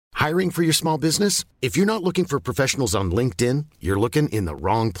Hiring for your small business? If you're not looking for professionals on LinkedIn, you're looking in the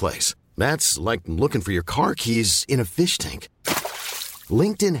wrong place. That's like looking for your car keys in a fish tank.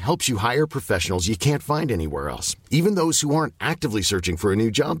 LinkedIn helps you hire professionals you can't find anywhere else, even those who aren't actively searching for a new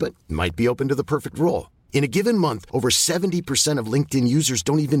job but might be open to the perfect role. In a given month, over 70% of LinkedIn users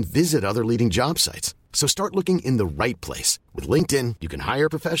don't even visit other leading job sites. So start looking in the right place. With LinkedIn, you can hire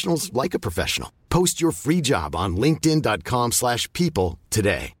professionals like a professional. Post your free job on linkedin.com/people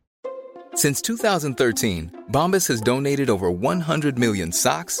today. Since 2013, Bombas has donated over 100 million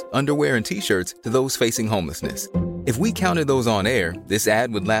socks, underwear, and T-shirts to those facing homelessness. If we counted those on air, this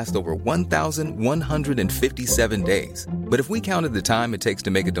ad would last over 1,157 days. But if we counted the time it takes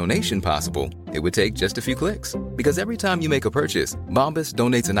to make a donation possible, it would take just a few clicks. Because every time you make a purchase, Bombas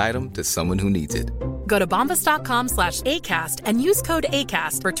donates an item to someone who needs it. Go to bombas.com/ACAST and use code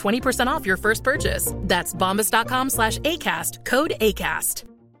ACAST for 20% off your first purchase. That's bombas.com/ACAST, code ACAST.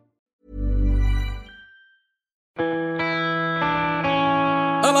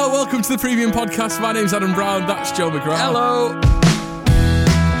 Hello, welcome to the Premium Podcast. My name's Adam Brown, that's Joe McGrath. Hello.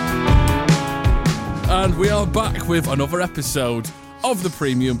 And we are back with another episode of the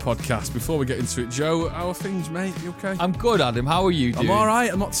Premium Podcast. Before we get into it, Joe, how are things, mate? You okay? I'm good, Adam. How are you doing? I'm all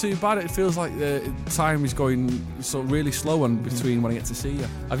right. I'm not too bad. It feels like the time is going so really slow in between when I get to see you.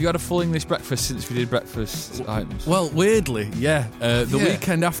 Have you had a full English breakfast since we did breakfast items? Well, weirdly, yeah. The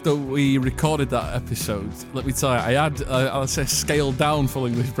weekend after we recorded that episode, let me tell you, I had, I'll say, scaled down full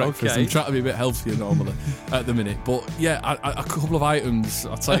English breakfast. Okay. I'm trying to be a bit healthier normally at the minute. But yeah, a couple of items,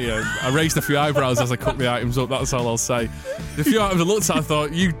 I'll tell you, I raised a few eyebrows as I cooked the items up. That's all I'll say. The few items I looked at, I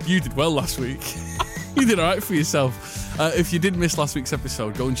thought, you did well last week. You did all right for yourself. If you did miss last week's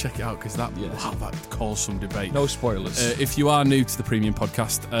episode, go and check it out, because that caused some debate. No spoilers. If you are new to the Premium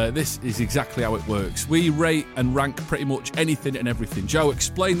Podcast, this is exactly how it works. We rate and rank pretty much anything and everything. Joe,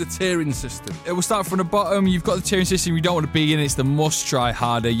 explain the tiering system. We'll start from the bottom. You've got the tiering system you don't want to be in. It's the must try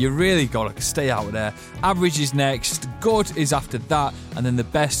harder. You really got to stay out there. Average is next. Good is after that. And then the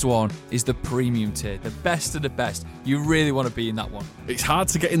best one is the premium tier. The best of the best. You really want to be in that one. It's hard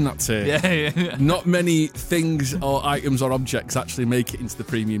to get in that tier. Yeah. Not many things or items or objects actually make it into the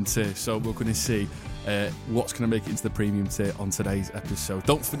premium tier. So we're going to see what's going to make it into the premium tier on today's episode.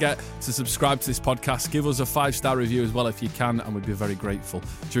 Don't forget to subscribe to this podcast. Give us a 5-star review as well if you can, and we'd be very grateful.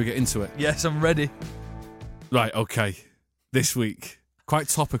 Should we get into it? Yes, I'm ready. Right, okay. This week, quite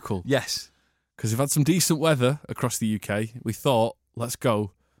topical. Yes. Because we've had some decent weather across the UK. We thought, let's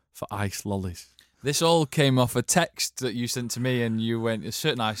go for ice lollies. This all came off a text that you sent to me, and you went, a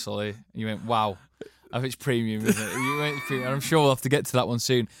certain ice lolly, and you went, wow. I think it's premium, isn't it? You went premium, and I'm sure we'll have to get to that one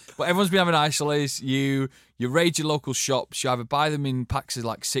soon. But everyone's been having ice lollies. You raid your local shops. You either buy them in packs of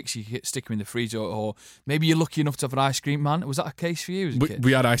like 6, you stick them in the freezer, or maybe you're lucky enough to have an ice cream man. Was that a case for you as a kid?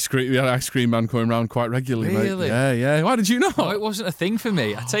 We had ice cream man coming around quite regularly, really? Mate. Yeah. Why did you know? No, it wasn't a thing for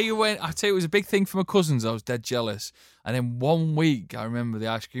me. I tell you, it was a big thing for my cousins. I was dead jealous. And then one week, I remember the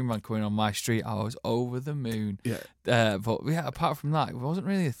ice cream man coming on my street. I was over the moon. Yeah. But yeah, apart from that, it wasn't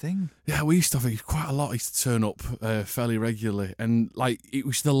really a thing. Yeah, we used to have quite a lot. Used to turn up fairly regularly, and like it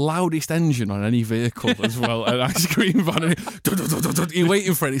was the loudest engine on any vehicle as well. An ice cream van, and you're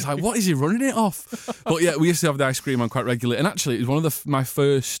waiting for it. He's like, "What is he running it off?" But yeah, we used to have the ice cream man quite regularly, and actually, it was one of my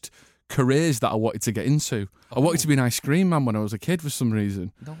first careers that I wanted to get into. I wanted to be an ice cream man when I was a kid for some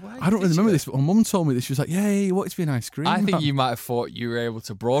reason. No way. I don't really remember this, but my mum told me this. She was like, yeah, you wanted to be an ice cream man. I think you might have thought you were able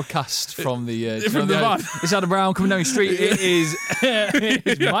to broadcast from the van. It's Adam Brown coming down the street. It is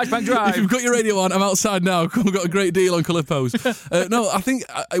March Bank Drive. If you've got your radio on, I'm outside now. We've got a great deal on Calippos. No, I think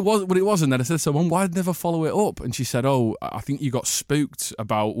it was, but it wasn't. Then I said to someone, why did I never follow it up? And she said, oh, I think you got spooked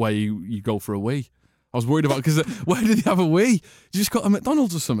about where you go for a wee. I was worried about it, because where did he have a wee? You just got a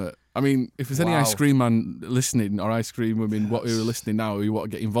McDonald's or something. I mean, if there's any ice cream man listening, or ice cream women who are listening now who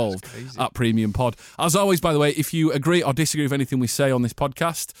want to get involved, at Premium Pod. As always, by the way, if you agree or disagree with anything we say on this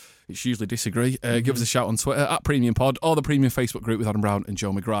podcast, it's usually disagree, give us a shout on Twitter, at Premium Pod, or the Premium Facebook group with Adam Brown and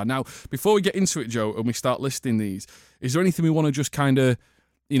Joe McGrath. Now, before we get into it, Joe, and we start listing these, is there anything we want to just kind of,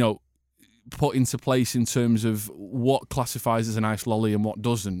 put into place in terms of what classifies as an ice lolly and what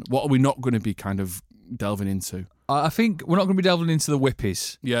doesn't? What are we not going to be kind of delving into? I think we're not going to be delving into the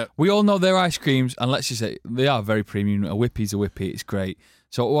whippies. Yeah. We all know they're ice creams, and let's just say they are very premium. A whippy's a whippy, it's great.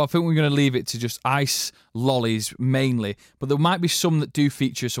 So I think we're going to leave it to just ice lollies mainly, but there might be some that do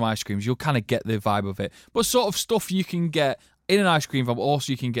feature some ice creams. You'll kind of get the vibe of it. But sort of stuff you can get in an ice cream van, but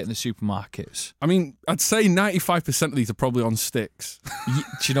also you can get in the supermarkets. I mean, I'd say 95% of these are probably on sticks. Do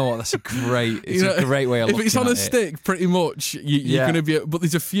you know what? That's a great way of looking at it. If it's on a stick, pretty much, you're going to be... But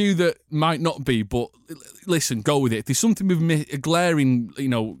there's a few that might not be, but listen, go with it. If there's something we've a glaring,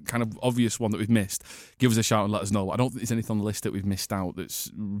 kind of obvious one that we've missed, give us a shout and let us know. I don't think there's anything on the list that we've missed out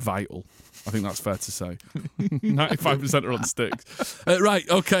that's vital. I think that's fair to say. 95% are on sticks. Right,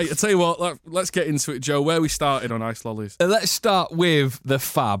 okay, I tell you what, let's get into it, Joe. Where are we starting on Ice Lollies? Let's start with the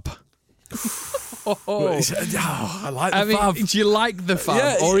Fab. I like the Fab. Do you like the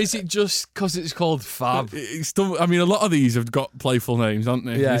Fab, or is it just because it's called Fab? A lot of these have got playful names, haven't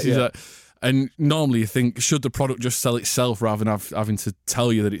they? Yeah, and normally you think, should the product just sell itself rather than having to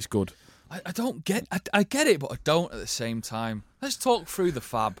tell you that it's good? I don't get. I get it, but I don't at the same time. Let's talk through the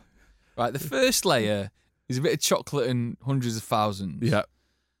Fab. Right, the first layer is a bit of chocolate and hundreds of thousands. Yeah.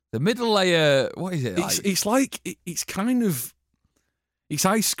 The middle layer, what is it like? It's kind of, it's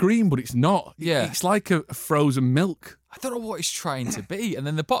ice cream, but it's not. Yeah. It's like a frozen milk. I don't know what it's trying to be. And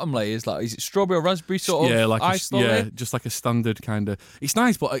then the bottom layer is like, is it strawberry or raspberry sort of ice lolly? Yeah, just like a standard kind of. It's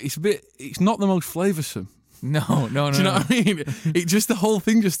nice, but it's not the most flavoursome. No. Do you know what I mean? The whole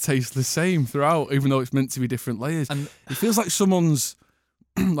thing just tastes the same throughout, even though it's meant to be different layers. And it feels like someone's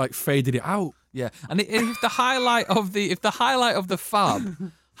like faded it out. Yeah, and if the highlight of the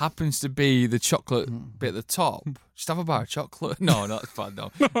Fab happens to be the chocolate bit at the top, just have a bar of chocolate. No, that's fine.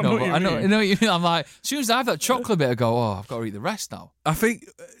 No, but I know what you mean. I'm like, as soon as I have that chocolate bit, I go, oh, I've got to eat the rest now. I think,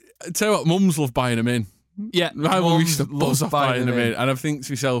 tell you what, mums love buying them in. Yeah, my mum used to buzz off buying them in, and I think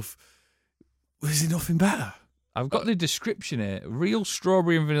to myself, is there nothing better? I've got the description here. Real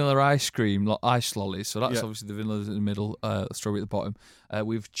strawberry and vanilla ice cream, ice lollies. So that's obviously the vanilla in the middle, strawberry at the bottom,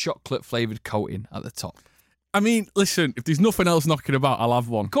 with chocolate flavoured coating at the top. I mean, listen, if there's nothing else knocking about, I'll have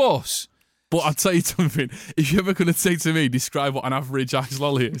one. Of course. But I'll tell you something. If you're ever going to say to me, describe what an average ice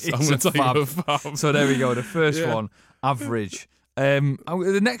lolly is, I'm going to tell you a Fab. So there we go. The first one, average.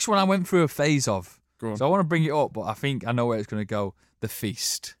 The next one I went through a phase of. Go on. So I want to bring it up, but I think I know where it's going to go. The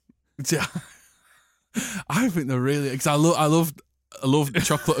Feast. I think they're really, because I love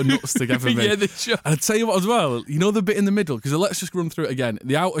chocolate and nuts together. Yeah, and I tell you what as well, you know the bit in the middle, because let's just run through it again.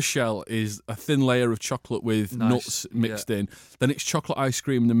 The outer shell is a thin layer of chocolate with nuts mixed in. Then it's chocolate ice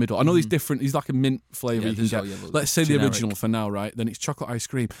cream in the middle. I know there's like a mint flavour you can get. Let's say generic. The original for now, right? Then it's chocolate ice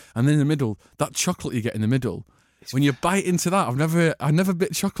cream, and then in the middle, that chocolate you get in the middle. When you bite into that, I never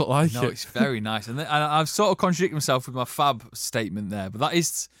bit chocolate like it. No, it's very nice, and I've sort of contradicted myself with my Fab statement there, but that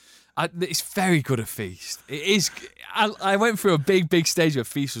is. It's very good, a Feast. It is. I went through a big stage where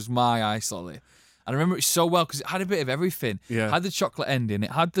Feast was my ice lolly. And I remember it so well because it had a bit of everything. Yeah. It had the chocolate ending.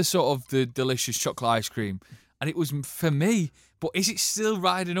 It had the sort of the delicious chocolate ice cream. And it was for me. But is it still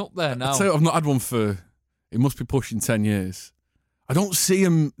riding up there now? I'll tell you, I've not had one for, it must be pushing 10 years. I don't see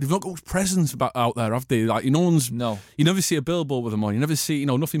them. They've not got much presence out there, have they? Like, no. You never see a billboard with them on. You never see,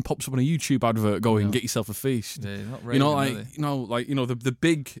 nothing pops up on a YouTube advert going, get yourself a Feast. Yeah, not really, the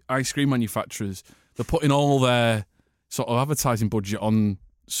big ice cream manufacturers, they're putting all their sort of advertising budget on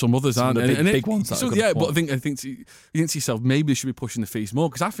some others, aren't they? Big ones. But I think you think to yourself, maybe they should be pushing the Feast more,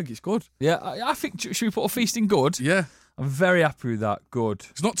 because I think it's good. Yeah, I think, should we put a Feast in good? Yeah. I'm very happy with that. Good.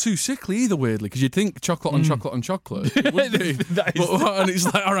 It's not too sickly either, weirdly, because you'd think chocolate on chocolate on chocolate. And it's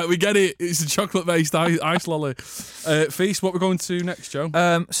like, all right, we get it. It's a chocolate-based ice lolly. Feast, what we're going to next, Joe?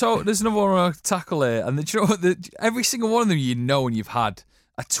 So there's another one I want to tackle here. And every single one of them and you've had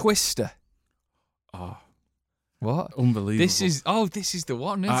a Twister. Oh. What? Unbelievable. This is the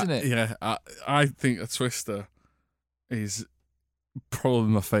one, isn't it? Yeah, I think a Twister is probably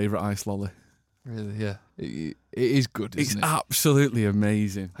my favourite ice lolly. Really, yeah. It is good, isn't it? It's absolutely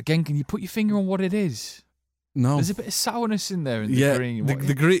amazing. Again, can you put your finger on what it is? No. There's a bit of sourness in there in the green.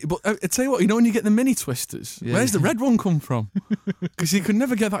 The green. But I tell you what, when you get the mini Twisters, where's the red one come from? Because you could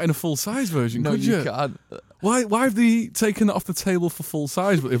never get that in a full-size version, could you? No, you can't. Why have they taken that off the table for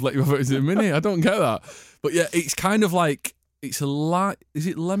full-size, but they've let you have it as a mini? I don't get that. But yeah, it's kind of like, is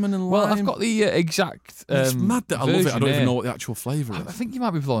it lemon and lime? Well, I've got the exact it's mad that I love it. I don't even know what the actual flavour is. I think you might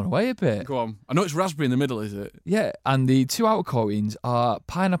be blown away a bit. Go on. I know it's raspberry in the middle, is it? Yeah, and the two outer coatings are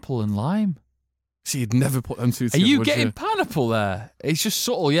pineapple and lime. So you'd never put them two together, Are you getting pineapple there? It's just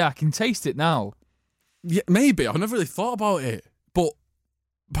subtle, yeah. I can taste it now. Yeah, maybe. I've never really thought about it. But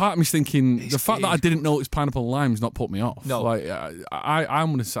part of me's thinking, the fact that I didn't know it was pineapple and lime's not put me off. No. Like,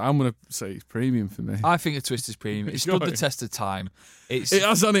 I'm gonna say it's premium for me. I think a Twister's premium. It's stood the test of time. It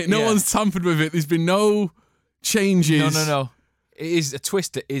has on it. No one's tampered with it. There's been no changes. No. It is a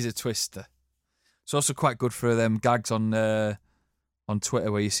Twister. It's also quite good for them gags on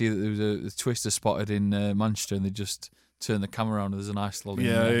Twitter where you see that there was a Twister spotted in Manchester and they just turn the camera around and there's an ice lolly.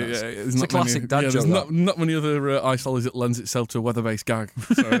 Yeah. It's a classic dad joke. There's not many other ice lollies that lends itself to a weather-based gag.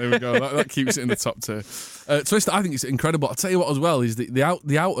 So there we go. that keeps it in the top tier. Twister, I think it's incredible. I'll tell you what as well is the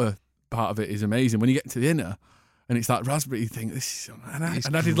outer part of it is amazing. When you get to the inner, and it's that raspberry, you think, this is an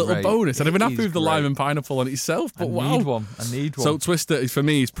added little great. bonus. I'm even happy It with is the lime great. and pineapple on itself, but wow. I need one. So Twister, for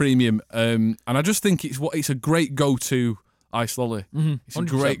me, is premium. And I just think it's a great go-to ice lolly. Mm-hmm. It's a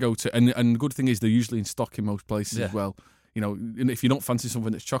great go-to. And the good thing is they're usually in stock in most places Yeah. as well. You know, and if you don't fancy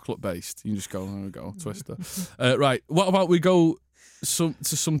something that's chocolate-based, you can just go, there we go, Twister. Right, what about we go to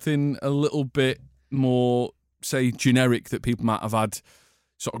something a little bit more, say, generic that people might have had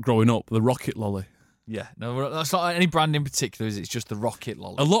sort of growing up, the Rocket Lolly. Yeah, no, that's not any brand in particular, is it? It's just the Rocket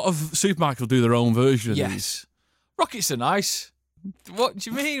Lolly. A lot of supermarkets will do their own version of these. Yes. Rockets are nice. What do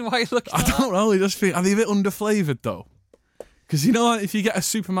you mean? Why are you looking at I don't know, are they a bit under-flavoured though? Because, you know, if you get a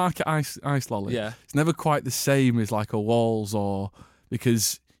supermarket ice lolly, it's never quite the same as like a Walls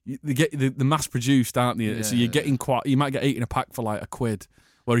because they get the mass-produced, aren't they? Yeah, so you're getting you might get 8 in a pack for like £1,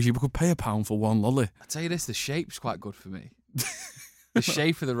 whereas you could pay £1 for one lolly. I tell you this, the shape's quite good for me. The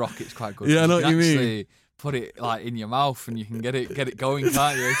shape of the rocket's quite good. Yeah, I know you what you mean. Actually put it like in your mouth and you can get it going,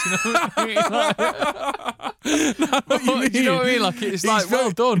 can't you? Do you know what I mean? Do you know what I mean? Like it's like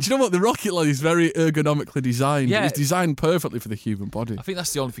well done. Do you know what? The Rocket Lolly is very ergonomically designed. Yeah. It's designed perfectly for the human body. I think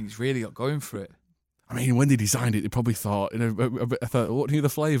that's the only thing that's really got going for it. I mean, when they designed it, they probably thought, what do you the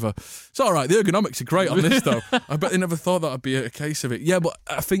flavour? It's all right, the ergonomics are great on this, though. I bet they never thought that would be a case of it. Yeah, but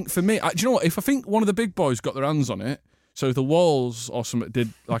I think for me, do you know what? If I think one of the big boys got their hands on it, so if the Walls or something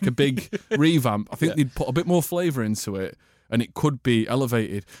did like a big revamp, I think they'd put a bit more flavour into it and it could be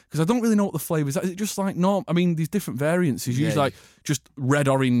elevated. Because I don't really know what the flavour is. Is it just like normal? I mean, these different variants. It's usually like just red,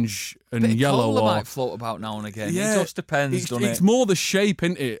 orange and Bit yellow. Cola might float about now and again. Yeah, it just depends, doesn't it's it? more the shape,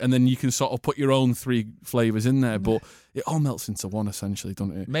 isn't it? And then you can sort of put your own 3 flavours in there, but it all melts into one essentially,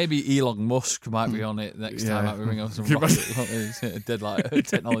 doesn't it? Maybe Elon Musk might be on it next time. Might be bringing up some rocket dead like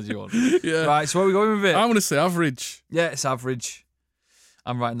technology one. Yeah. Right, so where are we going with it? I'm going to say average. Yeah, it's average.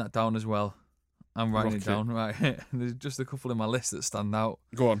 I'm writing that down as well. I'm writing it down. Right, there's just a couple in my list that stand out.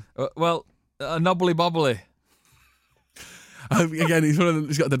 Go on. Well, a knobbly bobbly. Again, he's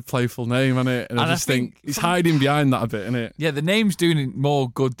got a dead playful name, hasn't it? And I just think he's hiding behind that a bit, isn't it? Yeah, the name's doing more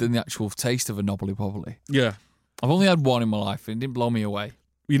good than the actual taste of a knobbly bobbly. Yeah. I've only had one in my life and it didn't blow me away.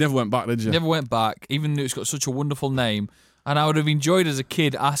 You never went back, did you? Never went back, even though it's got such a wonderful name. And I would have enjoyed as a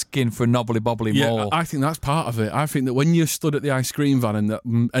kid asking for a knobbly bobbly more. I think that's part of it. I think that when you're stood at the ice cream van and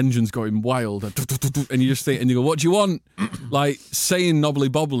the engine's going wild and you just think, and you go, what do you want? Like saying knobbly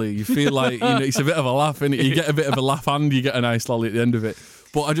bobbly, you feel like it's a bit of a laugh, innit? You get a bit of a laugh and you get a nice lolly at the end of it.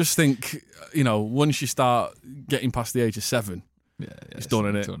 But I just think, once you start getting past the age of 7, it's done,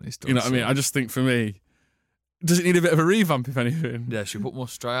 innit? It's done. You know what I mean? I just think for me, does it need a bit of a revamp, if anything? Yeah, should we put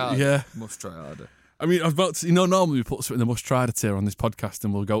must try harder? Yeah. Must try harder. I mean, I was about to, normally we put something in the must try tier on this podcast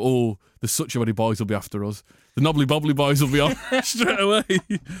and we'll go, oh, the such a many boys will be after us. The knobbly bobbly boys will be on straight away.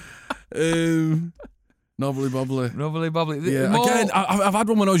 Knobbly bobbly. Knobbly bobbly. Yeah, again, I've had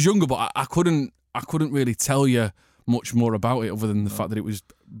one when I was younger, but I couldn't really tell you much more about it other than the fact that it was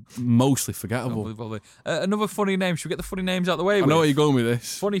mostly forgettable. Knobbly bobbly. Another funny name. Should we get the funny names out of the way? I know where you're going with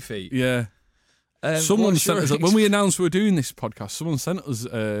this. Funny feet. Yeah. Someone sent us, when we announced we were doing this podcast, someone sent us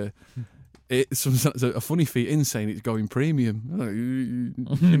someone sent us a funny feet in saying it's going premium.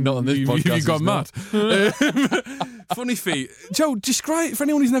 Not on this podcast. You've gone mad. Funny feet. Joe, describe, for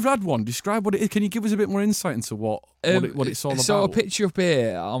anyone who's never had one, describe what it is. Can you give us a bit more insight into what it's all about? So a picture up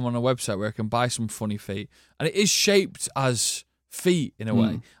here, I'm on a website where I can buy some funny feet. And it is shaped as feet in a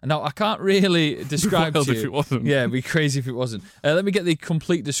way. And now I can't really describe to you. If it wasn't. Yeah, it'd be crazy if it wasn't. Let me get the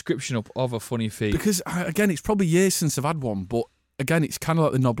complete description up of a funny feet. Because, again, it's probably years since I've had one, but again, it's kind of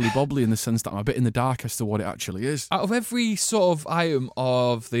like the knobbly bobbly in the sense that I'm a bit in the dark as to what it actually is. Out of every sort of item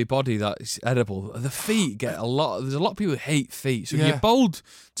of the body that's edible, the feet get a lot. There's a lot of people who hate feet. So you're bold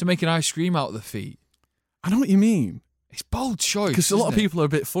to make an ice cream out of the feet. I know what you mean. It's bold choice. Because a lot of people are a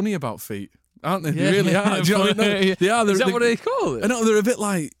bit funny about feet, aren't they? Yeah, They really are. Do you know what I mean? They are. Is that what they call it? I know, they're a bit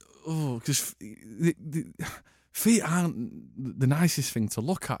like, because feet aren't the nicest thing to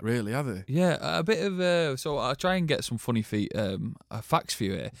look at, really, are they? Yeah, a bit of. So I'll try and get some funny feet facts for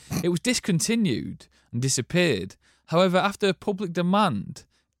you here. It was discontinued and disappeared. However, after public demand,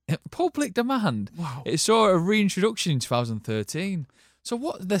 Wow. it saw a reintroduction in 2013. So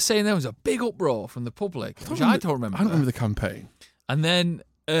what they're saying there was a big uproar from the public, which I don't remember. I don't remember the campaign. And then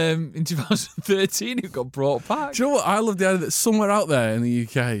in 2013, it got brought back. Do you know what? I love the idea that somewhere out there in the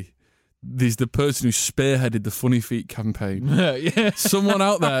UK, there's the person who spearheaded the Funny Feet campaign. Yeah. Someone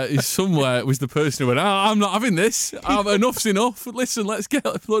out there is somewhere was the person who went, I'm not having this. Enough's enough. Listen, let's get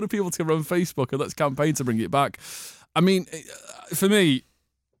a load of people together on Facebook and let's campaign to bring it back. I mean, for me,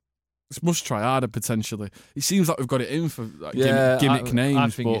 It's must try harder potentially. It seems like we've got it in for like, gimmick names. I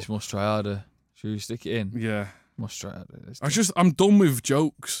think but it's must try harder. Should we stick it in? Yeah. Must try harder. I'm done with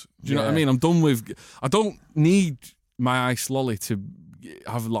jokes. Do you know what I mean? I'm done with. I don't need my ice lolly to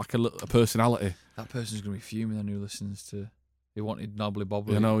have like a personality. That person's going to be fuming then who listens to. He wanted knobbly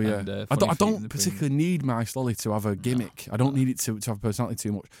bobbly. I know, yeah. And, I don't particularly need my ice lolly to have a gimmick. I don't need it to have personality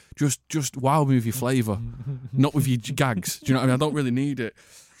too much. Just wow me with your flavour, not with your gags. Do you know what I mean? I don't really need it.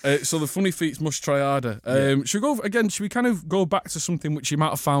 So the funny feats must try harder. Should we go again? Should we kind of go back to something which you might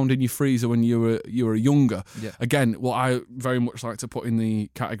have found in your freezer when you were younger? Yeah. Again, what I very much like to put in the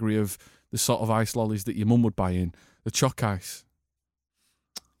category of the sort of ice lollies that your mum would buy in, the choc ice.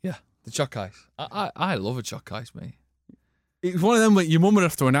 Yeah, the choc ice. I love a choc ice, mate. It's one of them where your mum would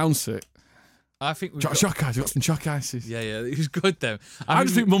have to announce it. I think we've choc ice. We've got some choc ices. Yeah, it was good though. I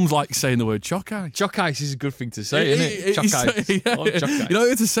just think mum's like saying the word choc ice. Choc ice is a good thing to say, isn't it? Choc ice. Yeah. Choc ice. You don't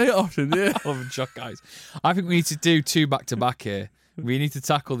have to say it often, yeah. I love choc ice. I think we need to do 2 back to back here. We need to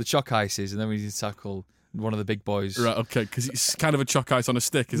tackle the choc ices, and then we need to tackle one of the big boys. Right, okay, because it's kind of a choc ice on a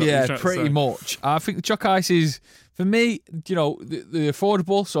stick, is that yeah, what you're trying pretty to say? much. I think the choc ice is, for me, they're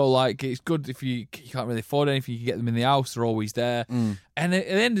affordable, so like it's good if you can't really afford anything, you can get them in the house, they're always there. And at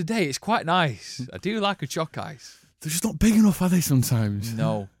the end of the day, it's quite nice. I do like a choc ice. They're just not big enough, are they, sometimes?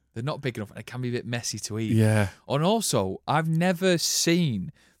 No, they're not big enough, and it can be a bit messy to eat. Yeah. And also, I've never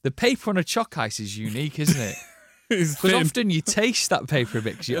seen, the paper on a choc ice is unique, isn't it? Because often you taste that paper a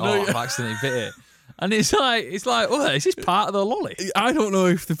bit because I've accidentally bit it. And it's like, oh, is this part of the lolly? I don't know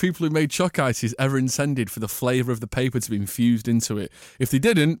if the people who made choc ices ever intended for the flavour of the paper to be infused into it. If they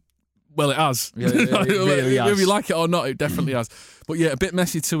didn't, well, it has. Yeah, it really has. Whether you like it or not, it definitely has. But yeah, a bit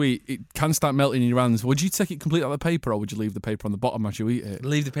messy to eat. It can start melting in your hands. Would you take it completely out of the paper, or would you leave the paper on the bottom as you eat it?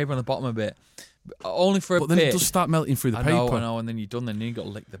 Leave the paper on the bottom a bit. Only for a bit. But then it does start melting through the paper. I know, and then you're done, then you got to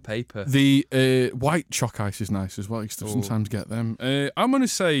lick the paper. The white choc ice is nice as well. You can sometimes get them. I'm going to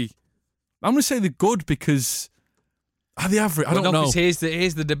say they're good because the average. I don't know. Here's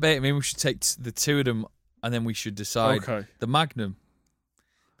the debate. Maybe we should take the 2 of them, and then we should decide the Magnum.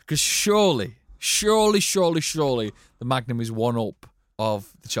 Because surely, the Magnum is one up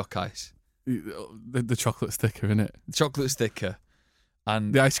of the choc ice. The chocolate sticker, innit? The chocolate sticker.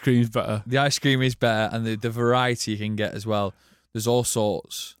 And the ice cream's better. The ice cream is better, and the variety you can get as well. There's all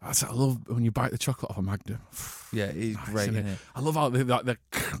sorts. I love when you bite the chocolate off a Magnum. Yeah, it's nice, great, isn't it? I love how the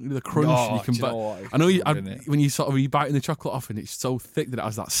crunch you can bite. I know when you bite in the chocolate off, and it's so thick that it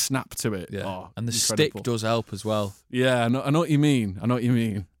has that snap to it. Yeah, and the stick does help as well. Yeah, I know what you mean. Do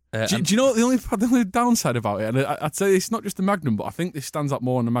you know the only downside about it? And I'd say it's not just the Magnum, but I think this stands out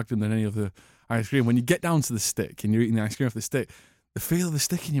more on the Magnum than any other ice cream. When you get down to the stick and you're eating the ice cream off the stick, the feel of the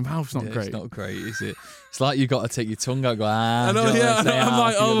stick in your mouth's not great. It's not great, is it? It's like you've got to take your tongue out and go, I know, yeah. I'm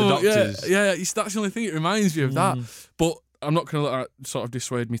like, yeah. That's the only thing it reminds me of that. But I'm not going to let that sort of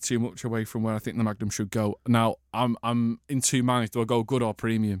dissuade me too much away from where I think the Magnum should go. Now, I'm in 2 minds. Do I go good or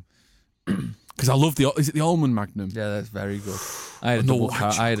premium? Because I love is it the almond Magnum? Yeah, that's very good. I had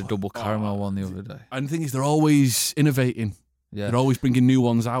a double caramel one the other day. And the thing is, they're always innovating. Yeah. They're always bringing new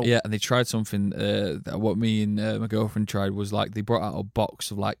ones out. Yeah, and they tried something that what me and my girlfriend tried was like they brought out a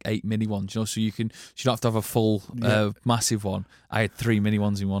box of like 8 mini ones, so you don't have to have a full massive one. I had 3 mini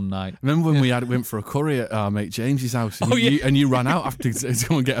ones in one night. Remember when we went for a curry at our mate James's house and you ran out after to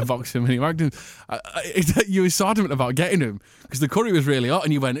go and get a box of mini Magnums. You were so adamant about getting them because the curry was really hot,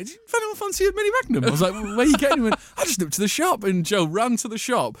 and you went, "I don't fancy a mini Magnum." I was like, "Where are you getting them?" I just went to the shop, and Joe ran to the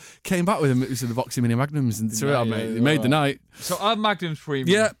shop, came back with them. It was the box of mini Magnums, and it made the night. So our Magnum's premium.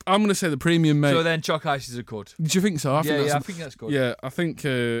 Yeah, I'm going to say the premium, mate. So then choc ices are good. Do you think so? I think that's good. Yeah, I think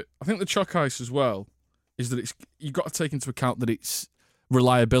the choc ice as well is that you've got to take into account that it's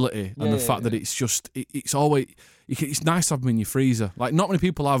reliability and the fact that it's just it's always it's nice to have them in your freezer. Like not many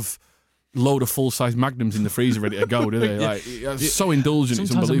people have load of full-size Magnums in the freezer ready to go, do they? Like it's so indulgent.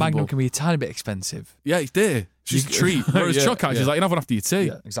 Sometimes it's unbelievable. a Magnum can be a tiny bit expensive. Yeah, it's dear. It's just a treat. Whereas choc ice is like you have one after your tea.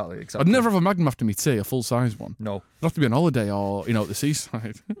 Yeah, exactly. I'd never have a Magnum after my tea, a full-size one. No, it'd have to be on holiday or at the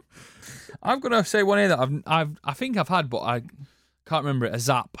seaside. I'm gonna say one here that I think I've had, but I can't remember it. A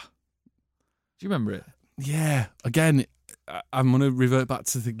Zap. Do you remember it? Yeah. Again, I'm gonna revert back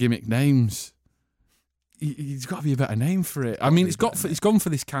to the gimmick names. It's got to be a better name for it. I mean, it's gone for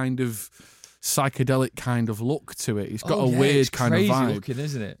this kind of psychedelic kind of look to it. It's got a weird kind of vibe. Crazy looking,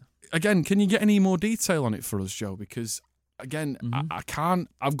 isn't it? Again, can you get any more detail on it for us, Joe? Because again, I can't.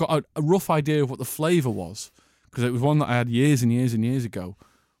 I've got a rough idea of what the flavour was because it was one that I had years and years and years ago.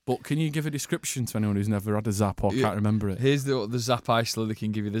 But can you give a description to anyone who's never had a Zap or can't remember it? Here's the Zap ice lolly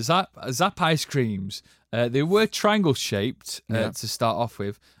can give you. The Zap ice creams, they were triangle shaped to start off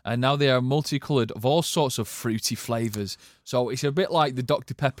with, and now they are multicoloured of all sorts of fruity flavours. So it's a bit like the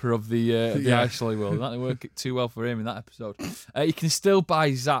Dr. Pepper of the ice lolly world. That didn't work too well for him in that episode. You can still buy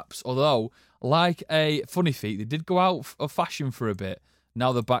Zaps, although, like a Funny Feet, they did go out of fashion for a bit.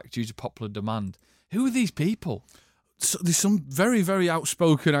 Now they're back due to popular demand. Who are these people? So there's some very, very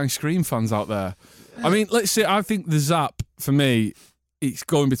outspoken ice cream fans out there. I mean, let's say I think the Zap, for me, it's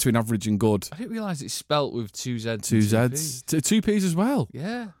going between average and good. I didn't realise it's spelt with two Zs. Two Zs. Two Ps as well.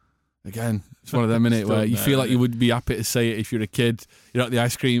 Yeah. Again, it's one of them, innit, where you feel like you would be happy to say it if you're a kid. You're at the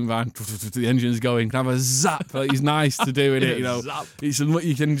ice cream van, the engine's going, can I have a Zap? Like, it's nice to do in it, you know. Zap. You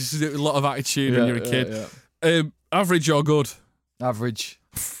can just do it with a lot of attitude when you're a kid. Yeah. Average or good? Average.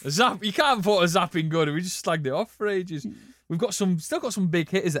 A Zap, you can't put a Zap in good. We just slagged it off for ages. We've got still got some big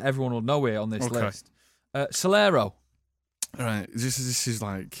hitters that everyone will know here on this list. Solero. Right, this is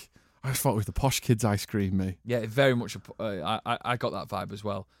like, I just thought it was the posh kids' ice cream, me. Yeah, very much. I got that vibe as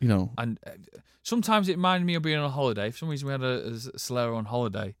well. You know, and sometimes it reminded me of being on a holiday. For some reason, we had a Solero on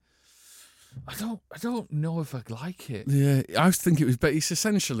holiday. I don't know if I like it. Yeah, I think it was, but it's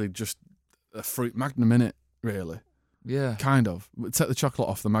essentially just a fruit Magnum in it, really. Yeah, kind of. Take the chocolate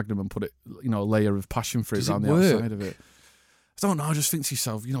off the Magnum and put it, a layer of passion fruit around the outside of it. I don't know. I just think to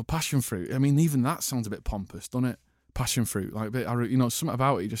yourself, passion fruit. I mean, even that sounds a bit pompous, doesn't it? Passion fruit, like a bit, something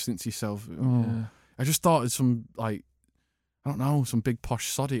about it. You just think to yourself, oh. Yeah. I just thought it's some some big posh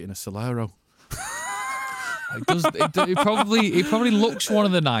soddy in a Solero. It probably looks one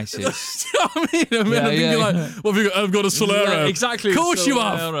of the nicest. You know what I mean? What have you got? I've got a Solero. Yeah, exactly. Of course you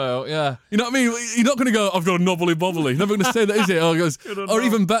have. Yeah. You know what I mean? You're not going to go, I've got a knobbly bobbly. You're never going to say that, is it? Or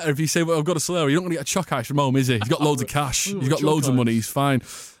even better, if you say, well, I've got a Solero, you're not going to get a choc ice from home, is he? He's got loads of cash. He's got loads of money. He's fine.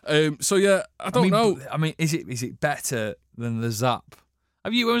 So yeah, I don't know. I mean, is it better than the Zap?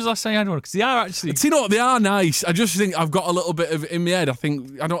 When was the last time you had one? Because they are actually... Do you know what? They are nice. I just think I've got a little bit of it in my head. I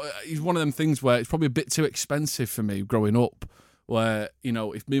think, it's one of them things where it's probably a bit too expensive for me growing up, where,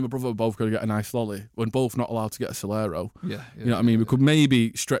 if me and my brother were both going to get a nice lolly, we're both not allowed to get a Solero. Yeah. You know what I mean? We could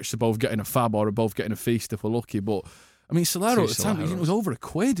maybe stretch to both getting a Fab or both getting a Feast if we're lucky, but... I mean, Solero at the time, it was over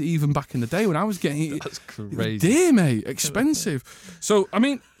 £1 even back in the day when I was getting it. That's crazy. Dear, mate, expensive. So, I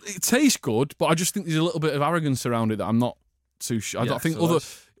mean, it tastes good, but I just think there's a little bit of arrogance around it that I'm not too sure. I don't think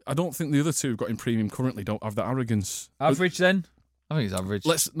the other two who've got in premium currently don't have that arrogance. Average then? I think it's average.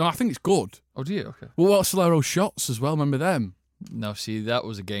 I think it's good. Oh, do you? Okay. Well, what Solero shots as well? Remember them? No, see, that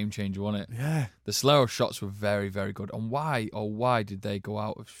was a game changer, wasn't it? Yeah. The Solero shots were very, very good. And why did they go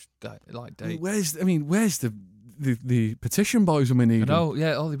out of date? Where's the petition boys when we need them? Oh,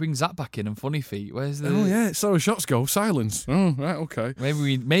 yeah. Oh, they bring Zap back in and Funny Feet. Where's the... Oh, yeah. Solero shots go. Silence. Oh, right, okay.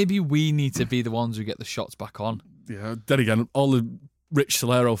 Maybe we need to be the ones who get the shots back on. Yeah, then again, all the rich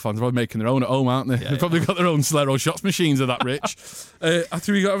Solero fans are probably making their own at home, aren't they? They've probably got their own Solero shots machines. Are that rich? I think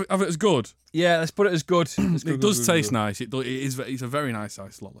we got to have it as good. Yeah, let's put it as good. It does taste nice. It's a very nice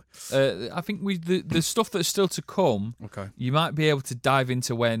ice lolly. I think the stuff that's still to come. Okay. You might be able to dive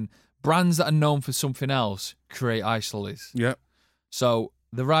into when brands that are known for something else create ice lollies. Yeah. So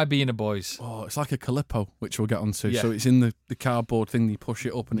the Ribena boys. Oh, it's like a Calippo, which we'll get onto. Yeah. So it's in the cardboard thing. You push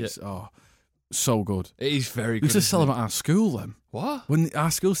it up, and it's so good. It is very good. We used to sell them at our school then. What? When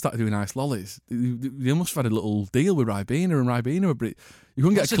our school started doing ice lollies, they must have had a little deal with Ribena, and Ribena were... You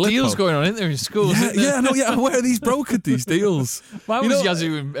couldn't get a Calippo. Deals going on, isn't there, in schools? Yeah, where are these brokered, these deals? Why was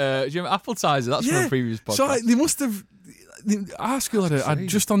Yazoo in... do you remember Appletizer? That's from a previous podcast. So they must have... Our school had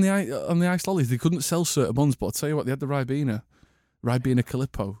just on the ice lollies, they couldn't sell certain ones, but I'll tell you what, they had the Ribena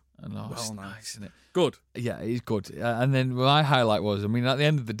Calippo. I know, it's nice, isn't it? Good. Yeah, it's good. And then my highlight was, at the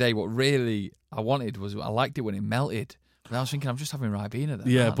end of the day, what really I wanted was, I liked it when it melted. But I was thinking, I'm just having Ribena then.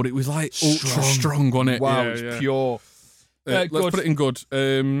 Yeah, but it was like ultra strong, wasn't it? Wow, it was pure. Let's put it in good.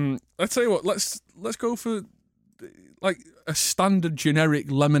 Let's tell you what, let's go for like a standard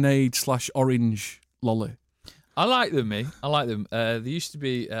generic lemonade / orange lolly. I like them, me. I like them. There used to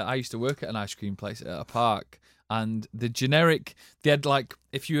be, I used to work at an ice cream place at a park, and the generic, they had like,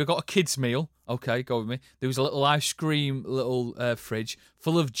 if you got a kid's meal, okay, go with me, there was a little ice cream, fridge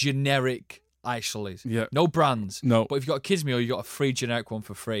full of generic ice lollies. Yeah. No brands. No. But if you got a kid's meal, you got a free generic one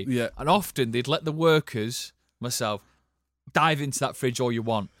for free. Yeah. And often they'd let the workers, myself, dive into that fridge all you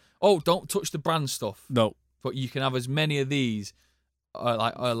want. Oh, don't touch the brand stuff. No. But you can have as many of these.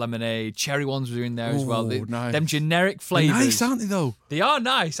 Like lemonade, cherry ones were in there as well. Nice. Them generic flavours. They're nice, aren't they, though? They are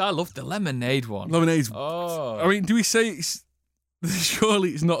nice. I love the lemonade one. Lemonade's... Oh. I mean, do we say surely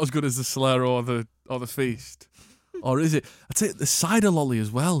it's not as good as the Solero or the Feast? Or is it? I tell you, the cider lolly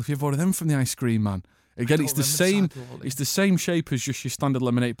as well. If you've ordered them from the ice cream man, again, it's the same. It's the same shape as just your standard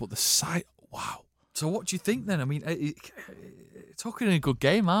lemonade, but the cider. Wow. So what do you think then? I mean, talking in a good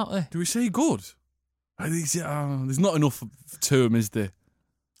game, aren't they? Do we say good? There's not enough to them, is there?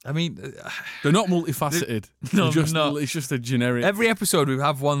 I mean, they're not multifaceted. No, it's just a generic. Every episode we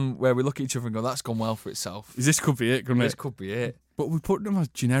have one where we look at each other and go, "That's gone well for itself." This could be it, couldn't it? This could be it. But we put them as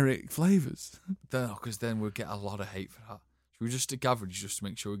generic flavours. No, because then we'll get a lot of hate for that. Should we just stick average just to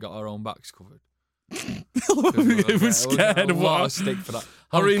make sure we got our own backs covered? We're scared of what? Stick for that.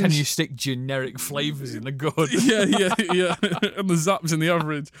 How can you stick generic flavours in the good? yeah. And the zaps in the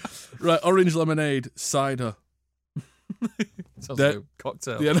average. Right, orange lemonade, cider. Sounds like a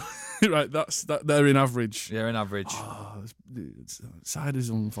cocktail. Yeah, right, they're in average. Yeah, in average. Oh, cider's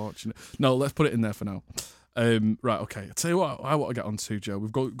unfortunate. No, let's put it in there for now. Right, okay. I'll tell you what I want to get on to, Joe.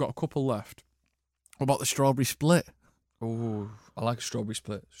 We've got a couple left. What about the strawberry split? Oh, I like a strawberry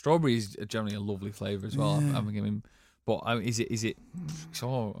split. Strawberry is generally a lovely flavour as well. Yeah. I'm giving, but is it? It's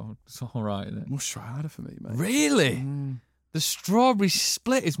all right, isn't it? Must try harder for me, mate. Really? The strawberry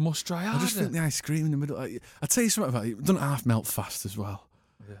split is must try harder. I just think the ice cream in the middle. I'll tell you something about it. It doesn't half melt fast as well.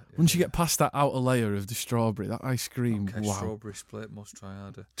 Once you get past that outer layer of the strawberry, that ice cream, wow. Strawberry split must try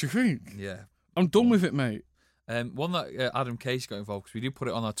harder. Do you think? Yeah. I'm done with it, mate. One that Adam Case got involved, because we do put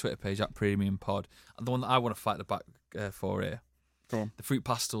it on our Twitter page at Premium Pod, and the one that I want to fight the back for here. Go on. The fruit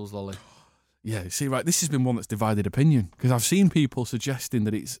pastels lolly. Yeah, see, right, this has been one that's divided opinion, because I've seen people suggesting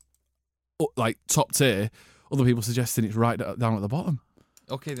that it's like top tier, other people suggesting it's right down at the bottom.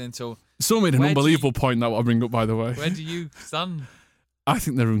 Okay, then, so... Someone made an unbelievable point that I bring up, by the way. Where do you stand? I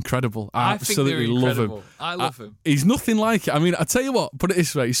think they're incredible. I absolutely love him. I love him. He's nothing like it. I mean, I tell you what, put it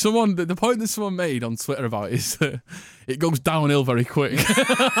this way. The point that someone made on Twitter about it is that it goes downhill very quick.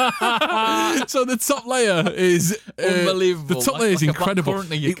 So the top layer is... unbelievable. The top layer is incredible.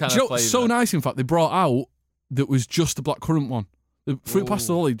 It's so nice, in fact, they brought out that was just the blackcurrant one. The fruit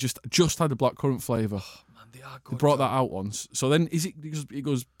pastel lolly just had the blackcurrant flavour. Oh, man, they are good. They brought that out once. So then it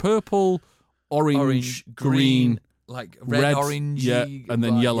goes purple, orange, green, like red, orange, yeah, and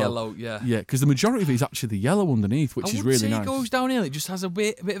then yellow, yeah, because the majority of it is actually the yellow underneath, which is really nice. It goes downhill. It just has a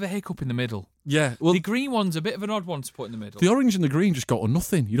bit of a hiccup in the middle. Yeah, well, the green one's a bit of an odd one to put in the middle. The orange and the green just go to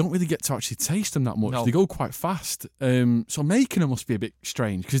nothing. You don't really get to actually taste them that much. No. They go quite fast. So making them must be a bit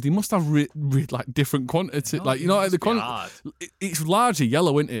strange because they must have like different quantity. No, like the quantity. It's largely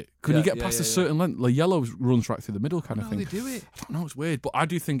yellow, isn't it? Can you get past a certain length? The yellow runs right through the middle, kind of thing. They do it. I don't know. It's weird, but I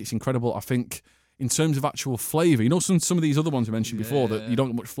do think it's incredible. I think. In terms of actual flavour, some of these other ones we mentioned before that you don't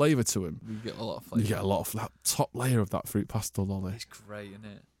get much flavour to them. You get a lot of flavour. You get a lot of that top layer of that fruit pastel lolly. It's great, isn't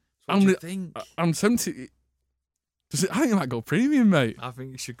it? So what do you think? I'm tempted. I think it might go premium, mate. I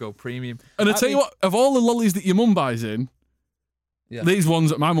think it should go premium. And I tell you what, of all the lollies that your mum buys in, these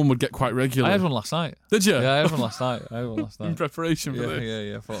ones that my mum would get quite regularly. I had one last night. Did you? Yeah, I had one last night. In preparation for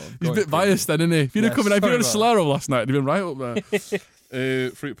this. Yeah. He's a bit biased then, isn't he? If you'd have come in, if you had a Solero last night, you'd have been right up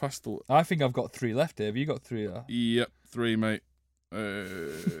there. Fruit pastel. I think I've got 3 left here. Have you got 3 there? Yep, 3, mate.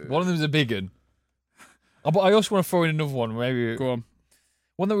 One of them's a big one. But I also want to throw in another one. Maybe go on.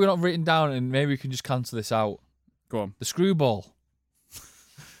 One that we're not written down, and maybe we can just cancel this out. Go on. The screwball.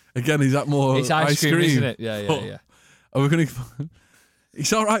 Again, is that more it's ice cream, isn't it? Yeah. Are we going to...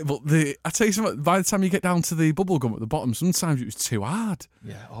 It's all right, but I tell you something, by the time you get down to the bubble gum at the bottom, sometimes it was too hard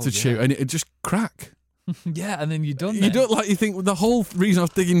to chew, and it'd just crack. Yeah, and then you're done. You don't you think the whole reason I was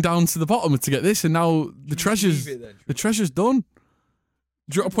digging down to the bottom was to get this, and now the treasure's done.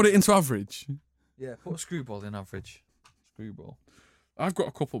 Do you want to put it into average? Yeah, put a screwball in average. Screwball. I've got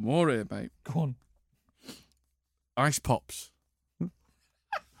a couple more here, mate. Go on. Ice pops.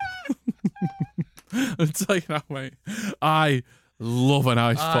 I'm telling you now, mate. I love an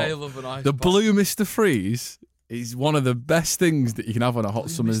ice pop. I love an ice pop. The blue Mr. Freeze is one of the best things that you can have on a hot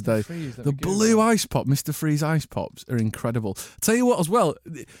summer's day. The blue ice pop, Mr. Freeze ice pops, are incredible. Tell you what, as well,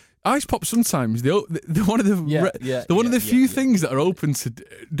 ice pops sometimes they're one of the few things that are open to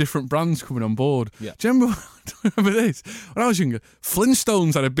different brands coming on board. Yeah. Do you remember this? When I was younger,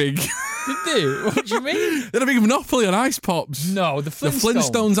 Flintstones had a big. Did they? What do you mean? They had a big monopoly on ice pops. No, the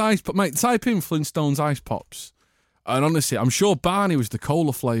Flintstones ice pop. Mate, type in Flintstones ice pops, and honestly, I'm sure Barney was the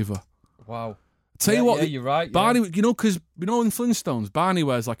cola flavour. Wow. Tell you what, you're right. Barney, because in Flintstones, Barney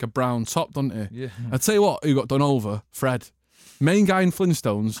wears like a brown top, doesn't he? Yeah. I tell you what, who got done over? Fred. Main guy in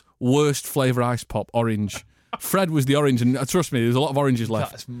Flintstones, worst flavour ice pop, orange. Fred was the orange, and trust me, there's a lot of oranges left.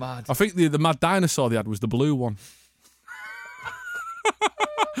 That's mad. I think the mad dinosaur they had was the blue one.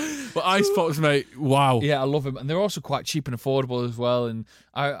 But ice pops, mate, wow. Yeah, I love them, and they're also quite cheap and affordable as well. And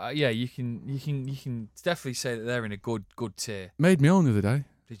you can definitely say that they're in a good tier. Made me own the other day.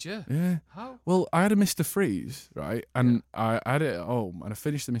 Did you? Yeah. How? Well, I had a Mr. Freeze, right? And I had it at home, and I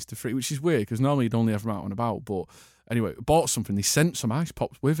finished the Mr. Freeze, which is weird because normally you'd only have them out and about. But anyway, I bought something. They sent some ice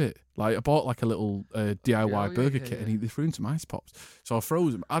pops with it. Like, I bought like a little DIY burger kit, and they threw in some ice pops. So I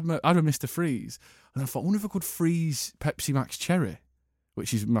froze them. I had a Mr. Freeze, and I thought, I wonder if I could freeze Pepsi Max Cherry,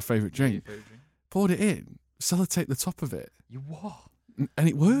 which is my favourite drink. Poured it in, sellotape the top of it. You what? And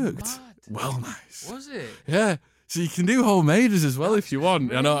it worked. Mad. Well, nice. Was it? Yeah. So you can do homemaders as well if you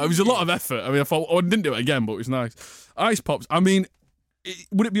want. I know it was a lot of effort. I mean, I thought I didn't do it again, but it was nice. Ice pops. I mean,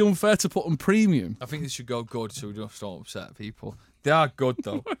 would it be unfair to put them premium? I think they should go good so we don't upset people. They are good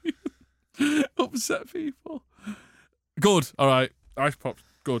though. Upset people. Good. All right. Ice pops.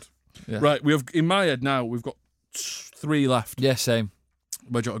 Good. Yeah. Right. We have in my head now. We've got 3 left. Yeah, same.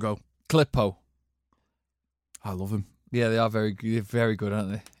 Where do you want to go? Clippo. I love them. Yeah, they are very good,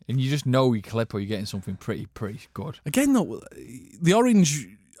 aren't they? And you just know with Clippo, you're getting something pretty good. Again, though, the orange.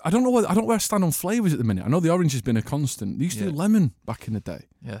 I don't know where I stand on flavours at the minute. I know the orange has been a constant. They used to do lemon back in the day.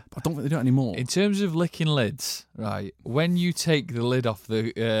 Yeah. But I don't think they do it anymore. In terms of licking lids, right, when you take the lid off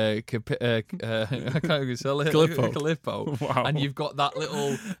the I can't even sell it. Clippo. Wow. And you've got that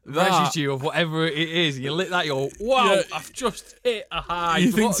little residue of whatever it is, you lick that, you go, wow, Yeah. I've just hit a high.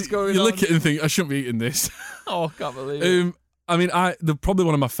 You on? lick it and think, I shouldn't be eating this. Oh, I can't believe it. I mean, they're probably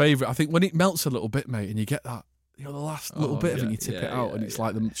one of my favourite. I think when it melts a little bit, mate, and you get that, the last little bit of it, and you tip it out, and it's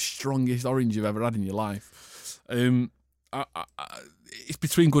like the strongest orange you've ever had in your life. It's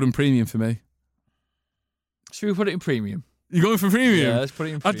between good and premium for me. Should we put it in premium? You're going for premium? Yeah, let's put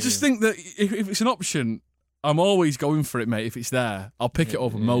it in premium. I just think that if it's an option, I'm always going for it, mate. If it's there, I'll pick it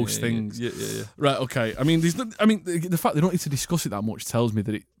over most things. Yeah. Right, okay. I mean, the fact they don't need to discuss it that much tells me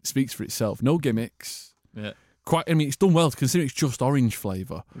that it speaks for itself. No gimmicks. Yeah. It's done well considering it's just orange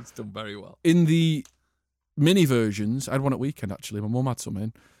flavour. It's done very well. In the mini versions, I had one at weekend actually. My mum had some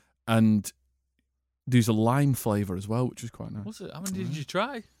in, and there's a lime flavour as well, which is quite nice. What's it? How many did you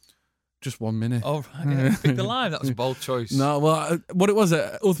try? Just 1 minute. Oh, right. Yeah. Pick the lime. That was a bold choice. No, well, what it was,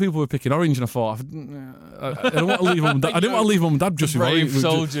 other people were picking orange, and I thought, I don't want to leave mum and dad. I didn't want to leave mum and dad just with Brave orange.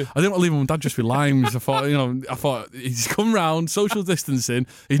 soldier. I didn't want to leave mum and dad just with limes. I thought he's come round, social distancing.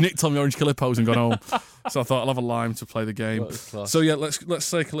 He's nicked on the orange Calippos and gone home. So I thought I'll have a lime to play the game. So yeah, let's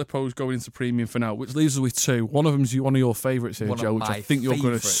say Calippo's going into premium for now, which leaves us with 2. One of them's one of your favourites here, Joe, which I think you're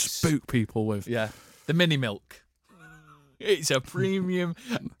going to spook people with. Yeah, the mini milk. It's a premium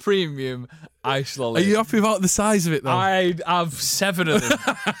ice lolly. Are you happy about the size of it, though? I'd have 7 of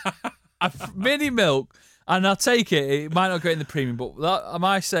them. A mini milk, and I'll take it. It might not go in the premium, but what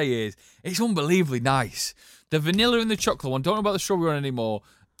I say is it's unbelievably nice. The vanilla and the chocolate one, don't know about the strawberry one anymore.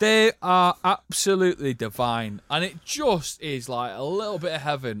 They are absolutely divine, and it just is like a little bit of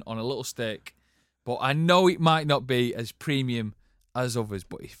heaven on a little stick. But I know it might not be as premium as others,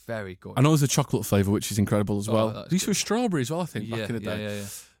 but it's very good. I know there's a chocolate flavour, which is incredible as well. These were strawberry as well, I think, back in the day. Yeah.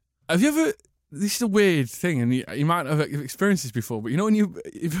 Have you ever... This is a weird thing, and you might have experienced this before, but you know when you've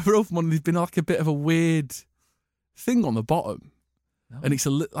ever opened one, there's been like a bit of a weird thing on the bottom, and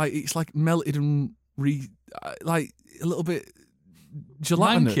it's like melted and like a little bit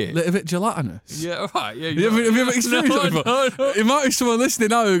gelatinous. A little bit gelatinous. Yeah, right. Yeah, have you ever experienced that before? No. It might be someone listening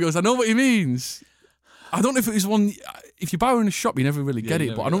now who goes, I know what he means. I don't know if it was one... If you buy one in a shop, you never really get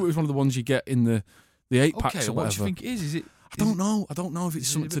it, but I know it was one of the ones you get in the 8-packs or whatever. What do you think it is? Is it... I don't know. I don't know if it's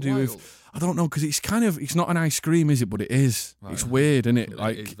something to do wild? with... I don't know, because it's not an ice cream, is it? But it is. Right. It's weird, isn't it?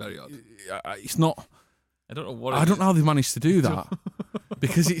 Like, it is very odd. It's not... I don't know what I don't know how they managed to do that.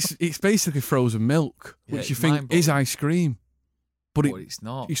 Because it's basically frozen milk, which you think is ice cream. But it's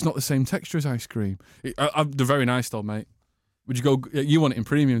not. It's not the same texture as ice cream. They're very nice though, mate. Would you go... You want it in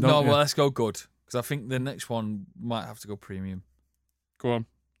premium, don't you? No, well, let's go good. Because I think the next one might have to go premium. Go on.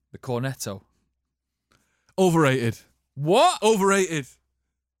 The Cornetto. Overrated. What? Overrated.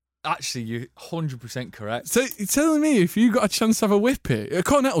 Actually, you're 100% correct. So you're telling me if you got a chance to have a whippet,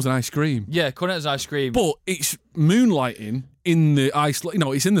 Cornetto's an ice cream. Yeah, Cornetto's ice cream. But it's moonlighting in the ice...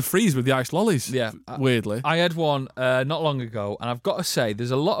 it's in the freeze with the ice lollies. Yeah. Weirdly. I had one not long ago, and I've got to say,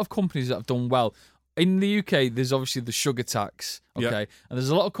 there's a lot of companies that have done well. In the UK, there's obviously the sugar tax, okay? And there's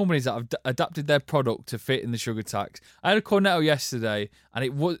a lot of companies that have adapted their product to fit in the sugar tax. I had a Cornetto yesterday,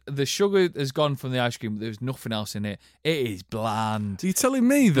 and the sugar has gone from the ice cream, but there's nothing else in it. It is bland. Are you telling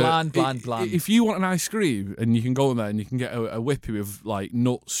me that... Bland. If you want an ice cream, and you can go in there and you can get a whippy with, like,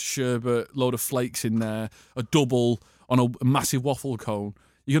 nuts, sherbet, load of flakes in there, a double on a massive waffle cone,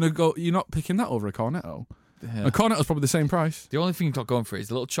 you're not picking that over a Cornetto? A Cornetto's probably the same price. The only thing you've got going for it is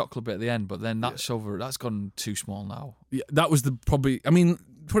the little chocolate bit at the end, but then that's gone too small now. Yeah, that was put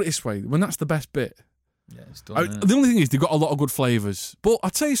it this way, when that's the best bit. Yeah, it's done. The only thing is they've got a lot of good flavours. But I'll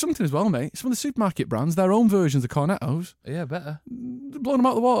tell you something as well, mate. Some of the supermarket brands, their own versions of Cornettos. Yeah, better. They're blowing them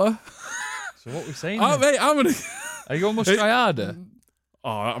out of the water. So what are we saying? Mate, Are you almost try harder?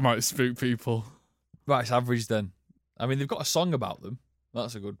 Oh, that might spook people. Right, it's average then. I mean, they've got a song about them.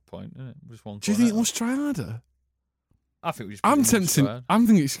 That's a good point, isn't it? Just one. Do you think it must try harder? I think we just. I'm tempting. I'm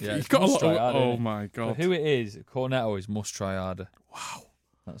thinking it's got a lot of. Harder, oh my god! For who it is, Cornetto is must try harder. Wow,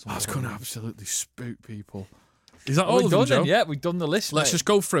 that's going to absolutely spook people. Is that all we've of them, done Joe? Yeah, we've done the list. Let's just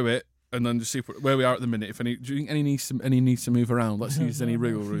go through it and then just see where we are at the minute. Do you think any needs to move around? Let's see if there's any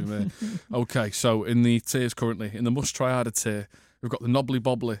wriggle room there. Okay, so in the tiers currently, in the must try harder tier, we've got the Knobbly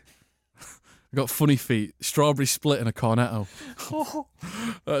Bobbly. We've got Funny Feet, Strawberry Split and a Cornetto.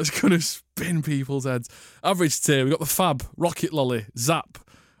 That's going to spin people's heads. Average tier, we've got the Fab, Rocket Lolly, Zap,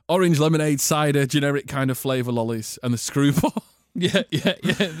 Orange Lemonade Cider, generic kind of flavour lollies, and the Screwball. Yeah.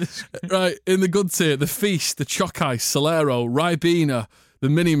 Right, in the good tier, the Feast, the Choc Ice, Solero, Ribena, the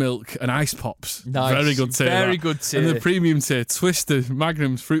Mini Milk and Ice Pops. Nice. Very good tier. Very good tier. And the premium tier, Twister,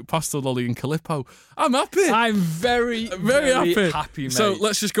 Magnums, Fruit Pastel Lolly and Calippo. I'm happy. I'm very happy, mate. So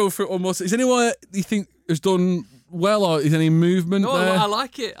let's just go through it almost. Is anyone you think has done well or is any movement there? I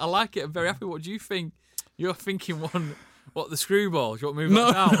like it. I'm very happy. What do you think? You're thinking the Screwball? Do you want to move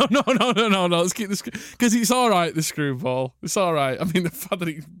on now? No. Let's keep this because it's all right. The Screwball, it's all right. I mean, the fact that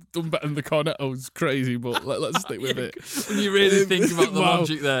he's done better than the Cornetto is crazy, but let's stick with it. When you really think about the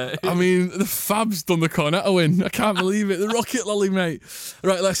logic there, I mean, the Fab's done the Cornetto in. I can't believe it. The Rocket Lolly, mate.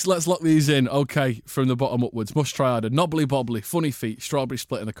 Right, let's lock these in. Okay, from the bottom upwards. Must try harder. Knobbly Bobbly, Funny Feet, Strawberry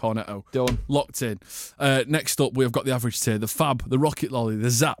Split, and the Cornetto. Done. Locked in. Next up, we've got the average tier: the Fab, the Rocket Lolly, the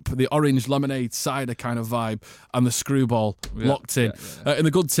Zap, the Orange Lemonade Cider kind of vibe, and the Screwball. Locked in. Yeah. In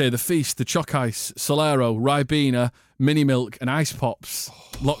the good tier, the Feast, the Choc Ice, Solero, Ribena, Mini Milk and Ice Pops.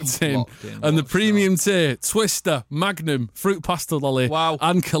 Locked in. And the premium tier, Twister, Magnum, Fruit Pastel Lolly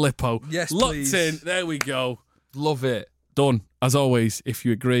and Calippo. Yes, Locked please. in. There we go. Love it. Done. As always, if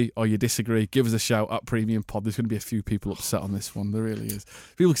you agree or you disagree, give us a shout at Premium Pod. There's going to be a few people upset on this one. There really is.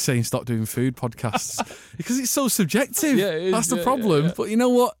 People saying stop doing food podcasts because it's so subjective. Yeah, it is. That's the problem. Yeah. But you know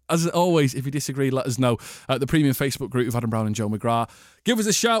what? As always, if you disagree, let us know at the Premium Facebook group of Adam Brown and Joe McGrath. Give us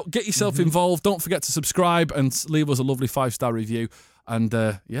a shout. Get yourself involved. Don't forget to subscribe and leave us a lovely 5-star review. And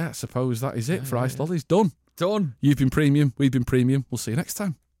I suppose that is it for Ice Lollies. Done. You've been premium. We've been premium. We'll see you next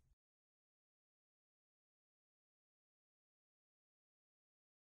time.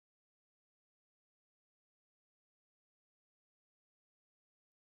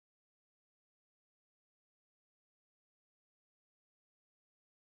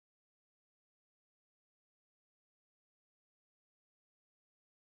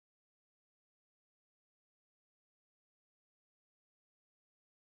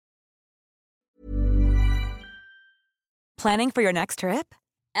 Planning for your next trip?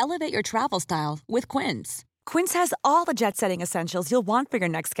 Elevate your travel style with Quince. Quince has all the jet-setting essentials you'll want for your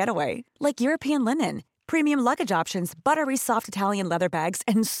next getaway, like European linen, premium luggage options, buttery soft Italian leather bags,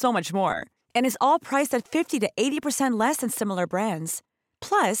 and so much more. And is all priced at 50 to 80% less than similar brands.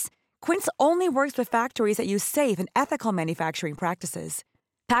 Plus, Quince only works with factories that use safe and ethical manufacturing practices.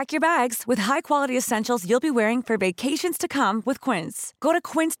 Pack your bags with high-quality essentials you'll be wearing for vacations to come with Quince. Go to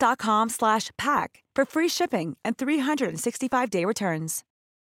quince.com/pack for free shipping and 365-day returns.